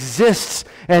He exists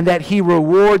and that He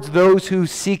rewards those who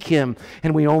seek Him.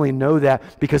 And we only know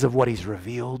that because of what He's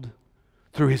revealed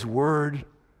through His word.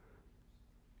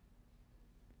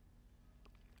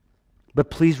 But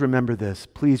please remember this.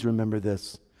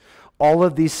 All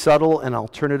of these subtle and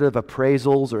alternative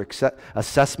appraisals or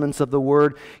assessments of the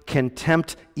word can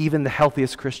tempt even the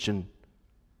healthiest Christian.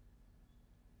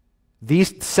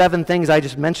 These 7 things I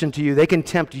just mentioned to you, they can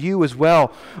tempt you as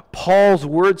well. Paul's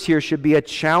words here should be a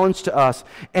challenge to us,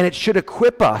 and it should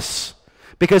equip us.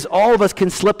 Because all of us can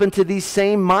slip into these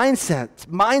same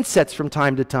mindsets from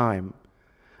time to time.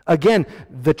 Again,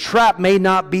 the trap may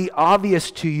not be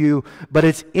obvious to you, but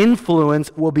its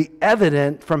influence will be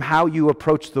evident from how you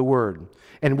approach the Word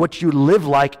and what you live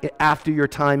like after your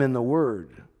time in the Word.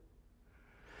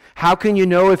 How can you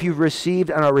know if you've received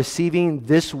and are receiving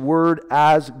this Word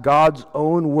as God's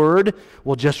own Word?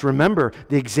 Well, just remember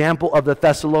the example of the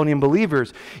Thessalonian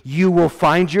believers. You will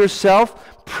find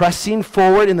yourself pressing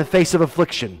forward in the face of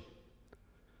affliction.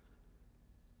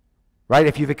 Right?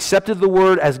 If you've accepted the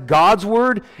Word as God's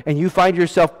Word and you find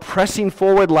yourself pressing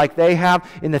forward like they have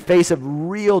in the face of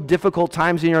real difficult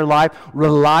times in your life,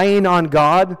 relying on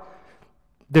God,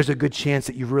 there's a good chance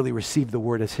that you've really received the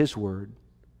Word as His Word.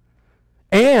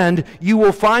 And you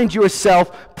will find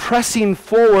yourself pressing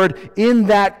forward in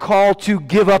that call to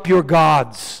give up your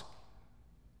gods.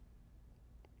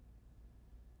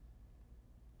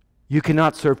 You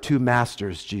cannot serve two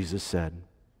masters, Jesus said.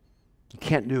 You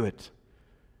can't do it.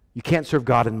 You can't serve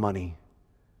God and money.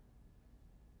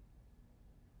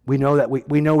 We know that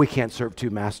we can't serve two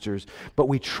masters, but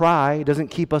we try. It doesn't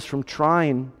keep us from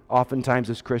trying oftentimes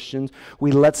as Christians.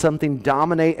 We let something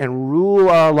dominate and rule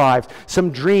our lives, some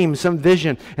dream, some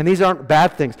vision, and these aren't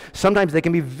bad things. Sometimes they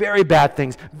can be very bad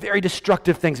things, very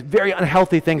destructive things, very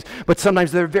unhealthy things, but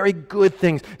sometimes they're very good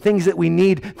things, things that we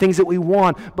need, things that we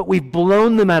want, but we've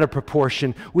blown them out of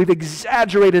proportion. We've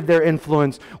exaggerated their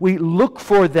influence. We look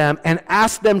for them and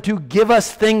ask them to give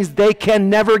us things they can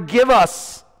never give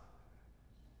us.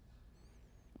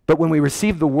 But when we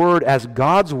receive the Word as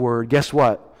God's Word, guess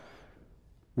what?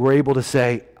 We're able to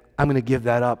say, I'm going to give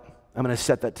that up. I'm going to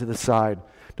set that to the side.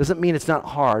 Doesn't mean it's not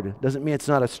hard. Doesn't mean it's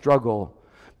not a struggle.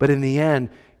 But in the end,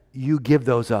 you give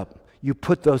those up. You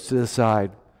put those to the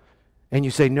side. And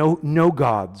you say, no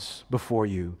gods before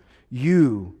you.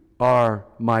 You are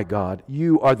my God.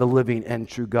 You are the living and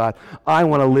true God. I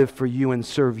want to live for you and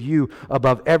serve you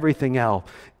above everything else.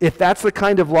 If that's the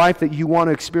kind of life that you want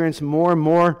to experience more and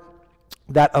more,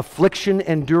 that affliction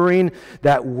enduring,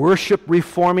 that worship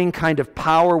reforming kind of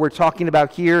power we're talking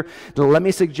about here, let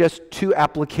me suggest two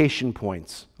application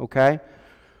points, okay?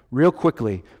 Real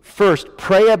quickly. First,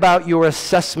 pray about your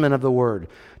assessment of the Word.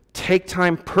 Take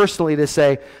time personally to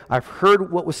say, I've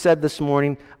heard what was said this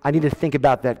morning. I need to think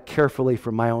about that carefully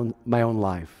for my own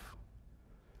life.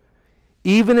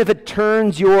 Even if it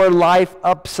turns your life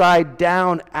upside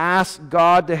down, ask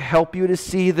God to help you to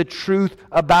see the truth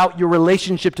about your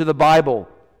relationship to the Bible.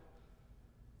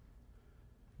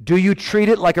 Do you treat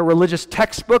it like a religious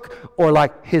textbook or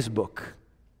like His book?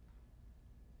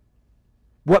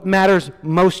 What matters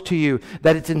most to you?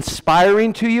 That it's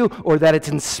inspiring to you or that it's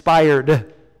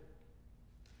inspired?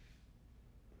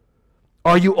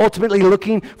 Are you ultimately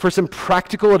looking for some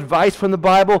practical advice from the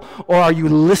Bible, or are you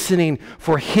listening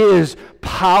for His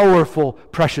powerful,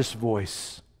 precious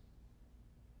voice?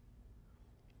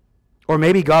 Or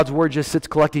maybe God's Word just sits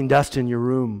collecting dust in your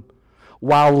room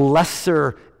while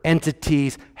lesser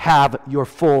entities have your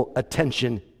full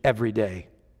attention every day.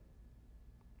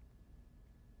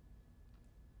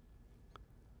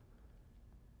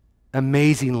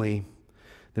 Amazingly,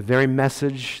 the very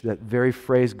message, that very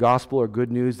phrase, gospel or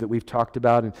good news that we've talked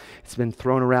about, and it's been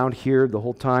thrown around here the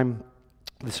whole time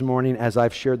this morning as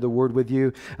I've shared the Word with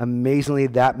you. Amazingly,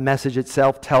 that message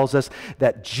itself tells us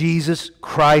that Jesus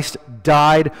Christ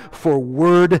died for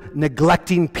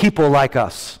word-neglecting people like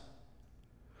us,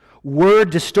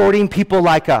 word-distorting people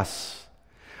like us,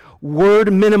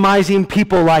 word-minimizing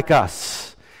people like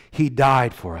us. He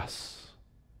died for us.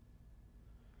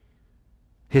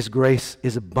 His grace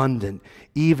is abundant,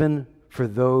 even for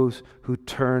those who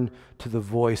turn to the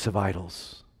voice of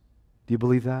idols. Do you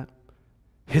believe that?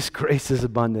 His grace is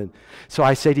abundant. So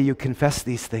I say to you, confess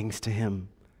these things to Him.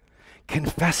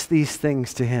 Confess these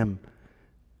things to Him.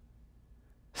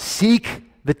 Seek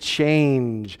the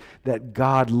change that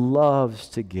God loves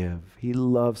to give. He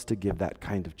loves to give that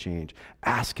kind of change.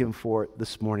 Ask Him for it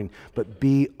this morning, but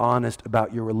be honest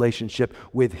about your relationship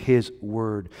with His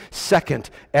Word.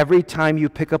 Second, every time you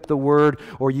pick up the Word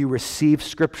or you receive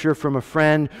Scripture from a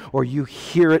friend or you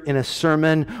hear it in a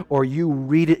sermon or you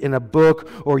read it in a book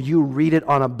or you read it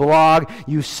on a blog,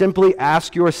 you simply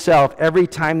ask yourself every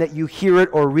time that you hear it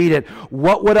or read it,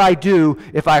 what would I do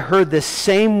if I heard this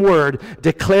same word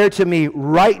declared to me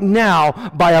right now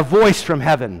by a voice from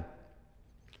heaven?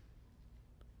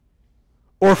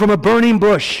 Or from a burning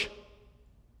bush?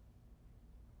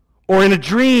 Or in a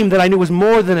dream that I knew was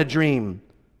more than a dream?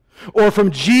 Or from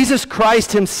Jesus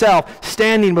Christ Himself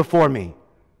standing before me?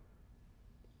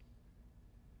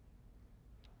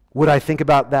 Would I think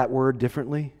about that word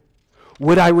differently?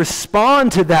 Would I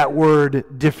respond to that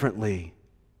word differently?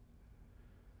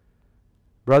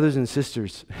 Brothers and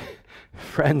sisters,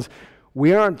 friends,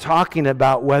 we aren't talking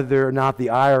about whether or not the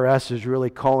IRS is really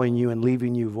calling you and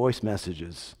leaving you voice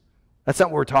messages. That's not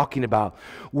what we're talking about.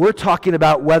 We're talking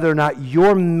about whether or not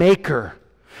your Maker,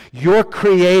 your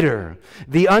Creator,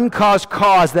 the uncaused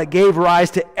cause that gave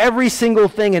rise to every single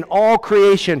thing in all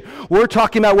creation, we're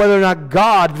talking about whether or not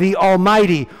God, the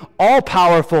Almighty,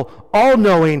 all-powerful,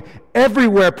 all-knowing,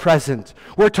 everywhere present.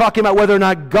 We're talking about whether or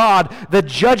not God, the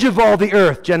judge of all the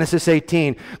earth, Genesis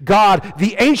 18. God,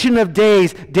 the Ancient of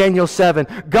Days, Daniel 7.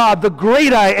 God, the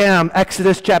great I am,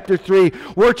 Exodus chapter 3.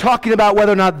 We're talking about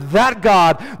whether or not that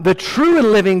God, the true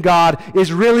and living God,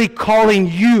 is really calling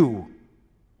you,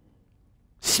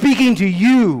 speaking to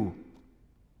you.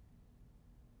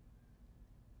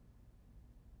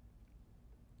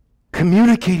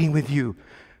 Communicating with you,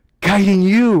 guiding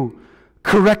you,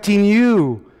 correcting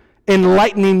you,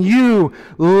 enlightening you,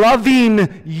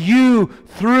 loving you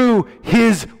through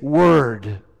His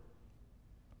Word.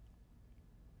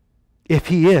 If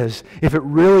He is, if it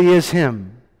really is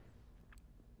Him,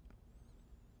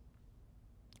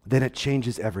 then it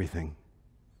changes everything.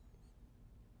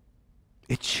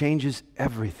 It changes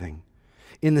everything.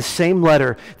 In the same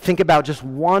letter, think about just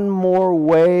one more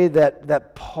way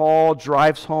that Paul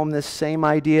drives home this same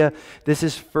idea. This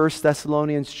is 1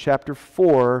 Thessalonians chapter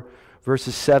 4,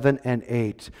 verses 7 and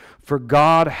 8. For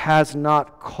God has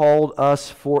not called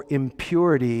us for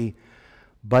impurity,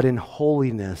 but in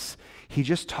holiness. He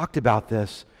just talked about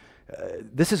this.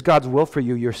 This is God's will for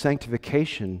you, your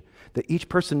sanctification, that each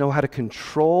person know how to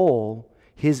control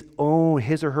his or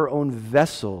her own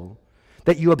vessel,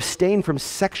 that you abstain from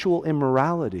sexual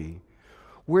immorality.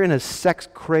 We're in a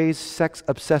sex-crazed,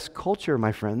 sex-obsessed culture,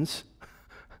 my friends.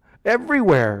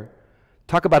 Everywhere.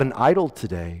 Talk about an idol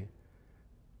today.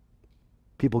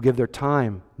 People give their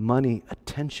time, money,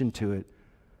 attention to it.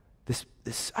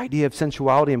 This idea of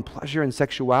sensuality and pleasure and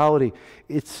sexuality,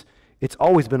 it's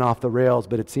always been off the rails,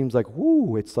 but it seems like,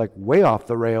 it's like way off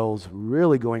the rails,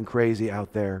 really going crazy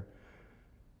out there.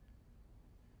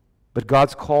 But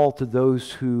God's call to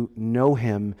those who know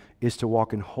Him is to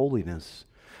walk in holiness.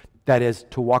 That is,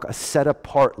 to walk a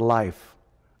set-apart life,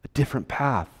 a different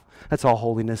path. That's all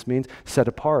holiness means, set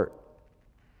apart.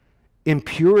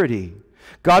 Impurity.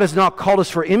 God has not called us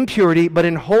for impurity, but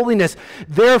in holiness.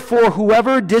 Therefore,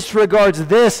 whoever disregards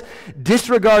this,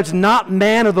 disregards not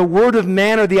man or the word of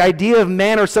man or the idea of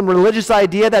man or some religious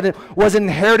idea that was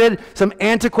inherited, some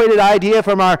antiquated idea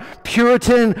from our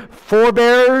Puritan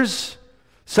forebears,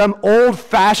 some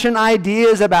old-fashioned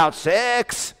ideas about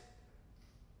sex.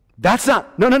 That's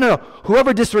not, no.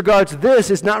 Whoever disregards this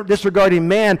is not disregarding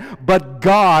man, but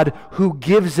God who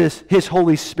gives us His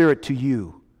Holy Spirit to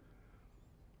you.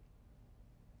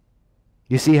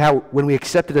 You see how when we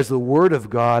accept it as the Word of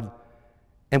God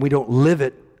and we don't live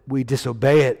it, we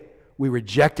disobey it, we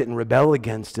reject it and rebel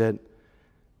against it.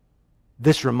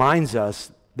 This reminds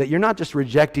us that you're not just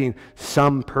rejecting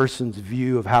some person's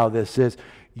view of how this is.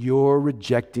 You're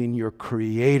rejecting your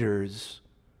Creator's,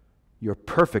 your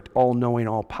perfect, all-knowing,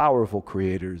 all-powerful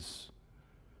Creator's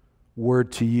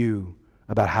word to you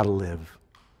about how to live,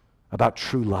 about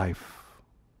true life.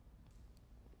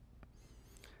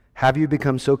 Have you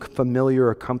become so familiar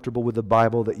or comfortable with the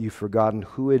Bible that you've forgotten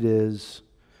who it is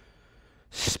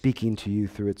speaking to you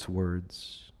through its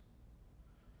words?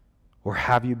 Or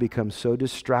have you become so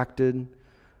distracted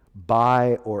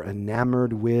by or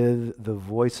enamored with the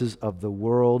voices of the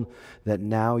world that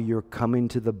now you're coming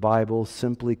to the Bible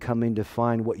simply coming to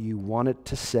find what you want it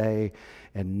to say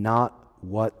and not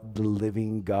what the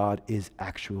living God is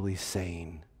actually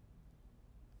saying?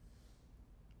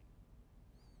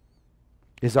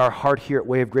 Is our heart here at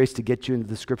Way of Grace to get you into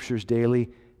the Scriptures daily?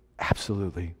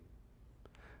 Absolutely.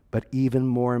 But even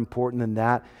more important than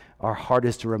that, our heart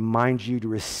is to remind you to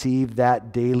receive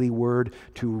that daily word,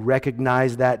 to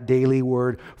recognize that daily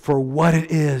word for what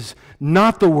it is,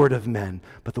 not the word of men,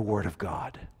 but the word of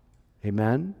God.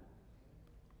 Amen?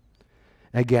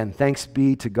 Again, thanks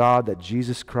be to God that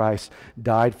Jesus Christ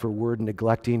died for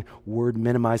word-neglecting,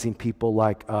 word-minimizing people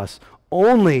like us.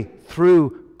 Only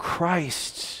through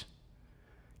Christ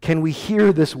can we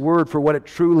hear this word for what it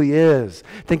truly is.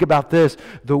 Think about this.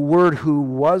 The Word who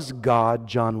was God,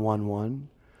 John 1:1,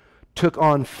 took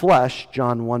on flesh,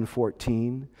 John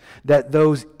 1:14, that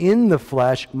those in the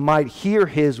flesh might hear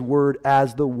His word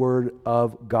as the word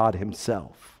of God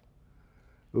Himself.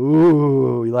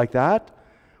 Ooh, you like that?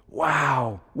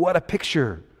 Wow, what a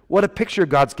picture. What a picture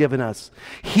God's given us.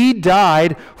 He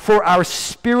died for our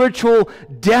spiritual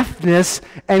deafness,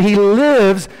 and He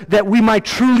lives that we might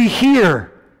truly hear.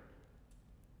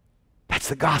 That's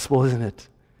the gospel, isn't it?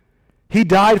 He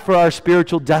died for our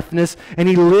spiritual deafness, and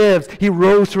He lives. He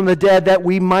rose from the dead that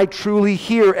we might truly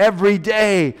hear every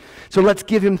day. So let's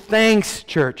give Him thanks,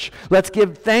 church. Let's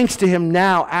give thanks to Him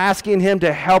now, asking Him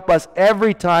to help us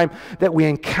every time that we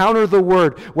encounter the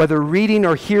Word, whether reading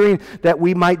or hearing, that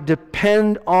we might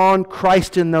depend on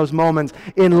Christ in those moments,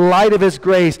 in light of His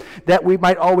grace, that we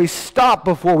might always stop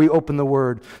before we open the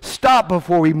Word, stop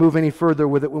before we move any further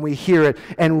with it when we hear it,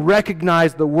 and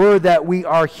recognize the Word that we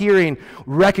are hearing,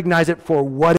 recognize it for what